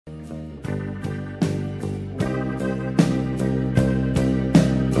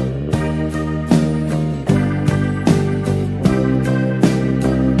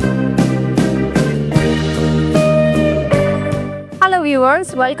Hello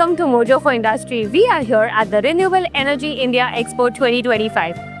viewers, welcome to Mojo for Industry. We are here at the Renewable Energy India Expo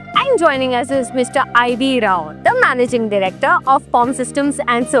 2025. And joining us is Mr. IDRA, the Managing Director of POM Systems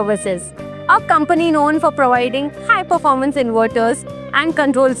and Services, a company known for providing high-performance inverters and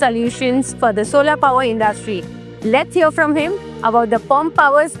control solutions for the solar power industry. Let's hear from him about the POM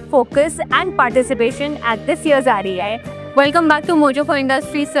Power's focus and participation at this year's REI. Welcome back to Mojo for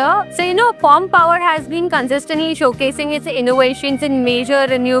Industry, sir. So, POM Power has been consistently showcasing its innovations in major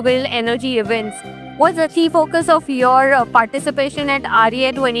renewable energy events. What's the key focus of your participation at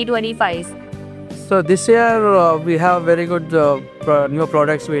REI 2025? So this year we have very good new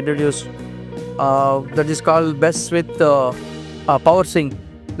products we introduced. That is called Best with PowerSync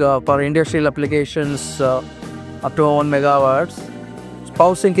for industrial applications up to 1 megawatts.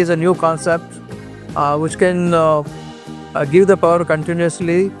 PowerSync is a new concept which can give the power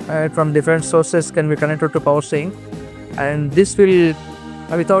continuously from different sources can be connected to PowerSync, and this will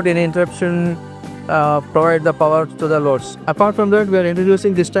without any interruption provide the power to the loads. Apart from that, we are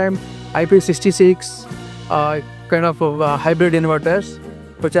introducing this time IP66 kind of hybrid inverters,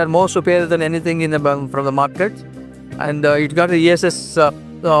 which are more superior than anything from the market, and it got the ESS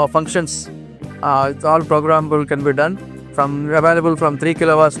functions. It's all programmable, can be done available from 3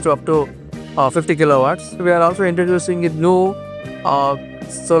 kilowatts to up to 50 kilowatts. We are also introducing new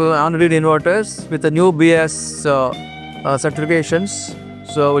solar on-grid inverters with the new BS certifications,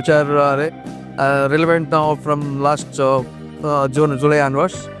 so which are relevant now from last July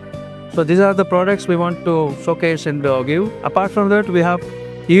onwards. So these are the products we want to showcase and give. Apart from that, we have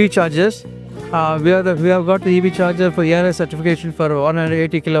EV chargers. We have got the EV charger for ERS certification for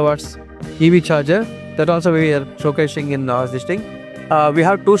 180 kilowatts EV charger. That also we are showcasing in this thing. We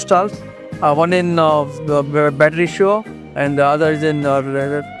have two stalls. One in the battery show and the other is in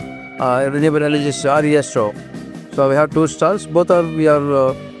Renewable Energy RES show. So we have two stalls. We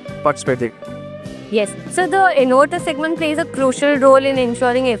are participating. Yes, so the inverter segment plays a crucial role in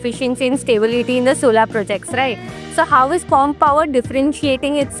ensuring efficiency and stability in the solar projects, right? So how is POM Power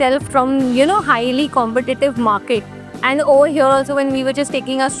differentiating itself from, highly competitive market? And over here also, when we were just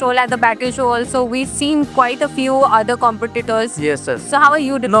taking a stroll at the battery show also, we've seen quite a few other competitors. Yes, sir. So how are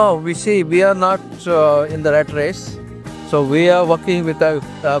you doing? No, we are not in the rat race. So we are working with a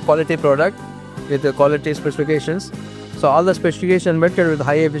quality product with the quality specifications. So all the specifications met with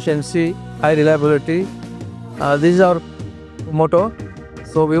high efficiency, high reliability. This is our motto.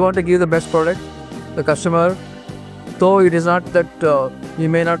 So we want to give the best product to the customer. Though it is not that we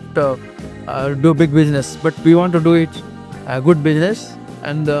may not do big business, but we want to do it good business,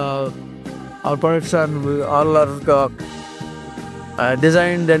 and our products are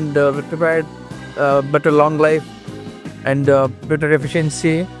designed and prepared better long life and better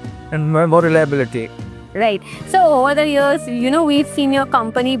efficiency and more reliability. Right. So over the years, we've seen your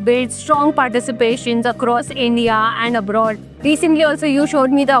company build strong participations across India and abroad. Recently also you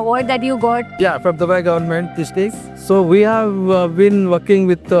showed me the award that you got. Yeah, from the government this thing. So we have been working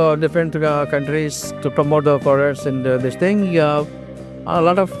with different countries to promote the products and this thing. A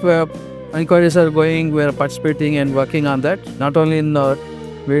lot of inquiries are going. We are participating and working on that. Not only in the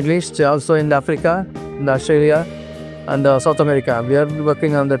Middle East, also in Africa, in Australia, and South America. We are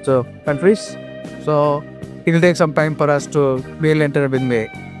working on that countries. So it will take some time for us to be able to enter with me.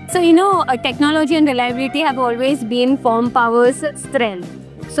 So technology and reliability have always been POM Power's strength.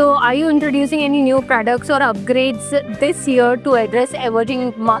 So are you introducing any new products or upgrades this year to address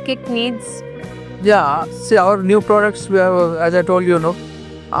emerging market needs? Yeah, see, our new products, we have, as I told you,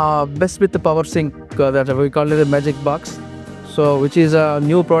 best with the PowerSync, that we call it a magic box. So which is a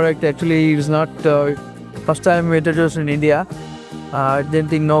new product. Actually, it is not first time we introduced in India. I didn't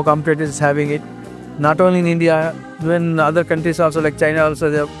think no competitors is having it. Not only in India, even other countries also, like China also,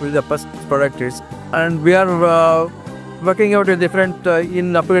 the first product is. And we are working out a different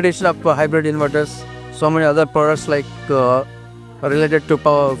in upgradation of hybrid inverters. So many other products like related to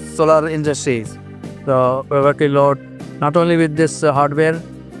solar industries. So we're working a lot, not only with this hardware,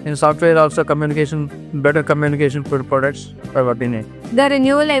 in software also better communication for products we're working in. The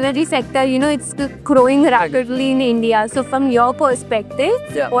renewable energy sector, it's growing rapidly in India. So from your perspective,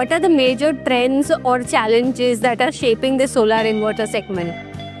 what are the major trends or challenges that are shaping the solar inverter segment?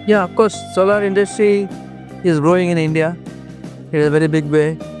 Yeah, of course, solar industry is growing in India in a very big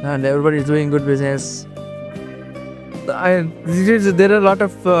way, and everybody is doing good business. There are a lot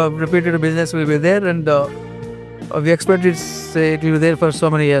of repeated business will be there, and we expect it will be there for so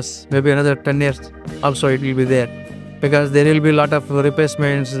many years, maybe another 10 years also it will be there, because there will be a lot of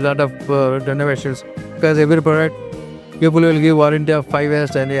replacements, a lot of renovations, because every product people will give warranty of 5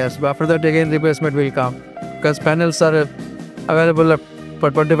 years, 10 years, but after that again replacement will come, because panels are available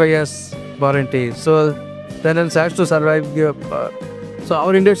for 25 years warranty. So panels has to survive. So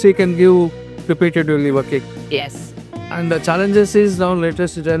our industry can give repeatedly working. Yes. And the challenges is now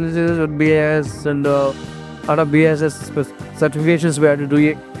latest challenges with BAS and lot of BAS certifications we have to do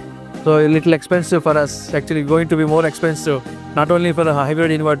it. So a little expensive for us. Actually going to be more expensive. Not only for the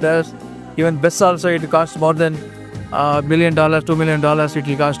hybrid inverters, even BESS also it costs more than $1 million, $2 million it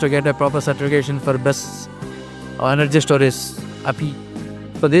will cost to get a proper certification for BESS energy storage API.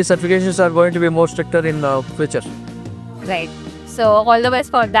 So these certifications are going to be more stricter in the future. Right. So all the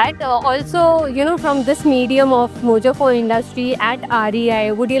best for that. Also, from this medium of Mojo for Industry at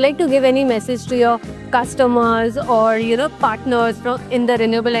REI, would you like to give any message to your customers or partners in the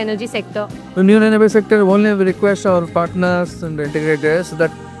renewable energy sector? In the renewable sector, only we request our partners and integrators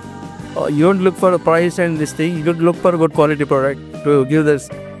that you don't look for a price and this thing. You don't look for a good quality product to give this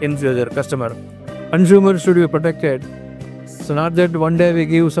in future customer. Consumers should be protected. So not that one day we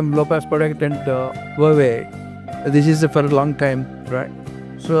give some low price product and go away. This is for a long time, right?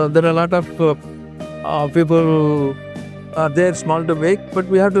 So there are a lot of people who are there small to big, but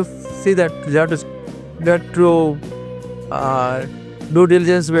we have to see that we have to due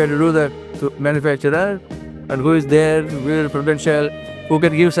diligence. We have to do that to manufacturer and who is there, who is potential, who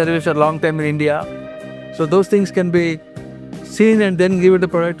can give service for a long time in India. So those things can be seen and then give the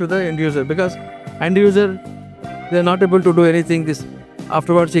product to the end user, because end user they are not able to do anything. This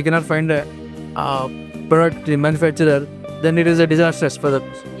afterwards he cannot find a product manufacturer, then it is a disaster for them.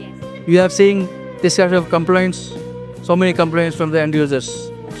 Yes. We have seen this kind of complaints, so many complaints from the end users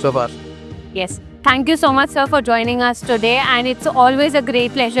so far. Yes. Thank you so much, sir, for joining us today. And it's always a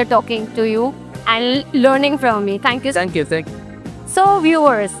great pleasure talking to you and learning from me. Thank you. Thank you. So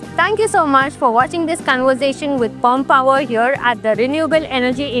viewers, thank you so much for watching this conversation with POM Power here at the Renewable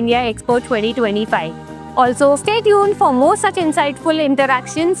Energy India Expo 2025. Also, stay tuned for more such insightful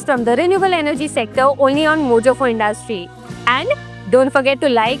interactions from the renewable energy sector only on Mojo for Industry. And don't forget to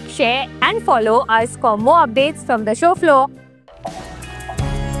like, share and follow us for more updates from the show floor.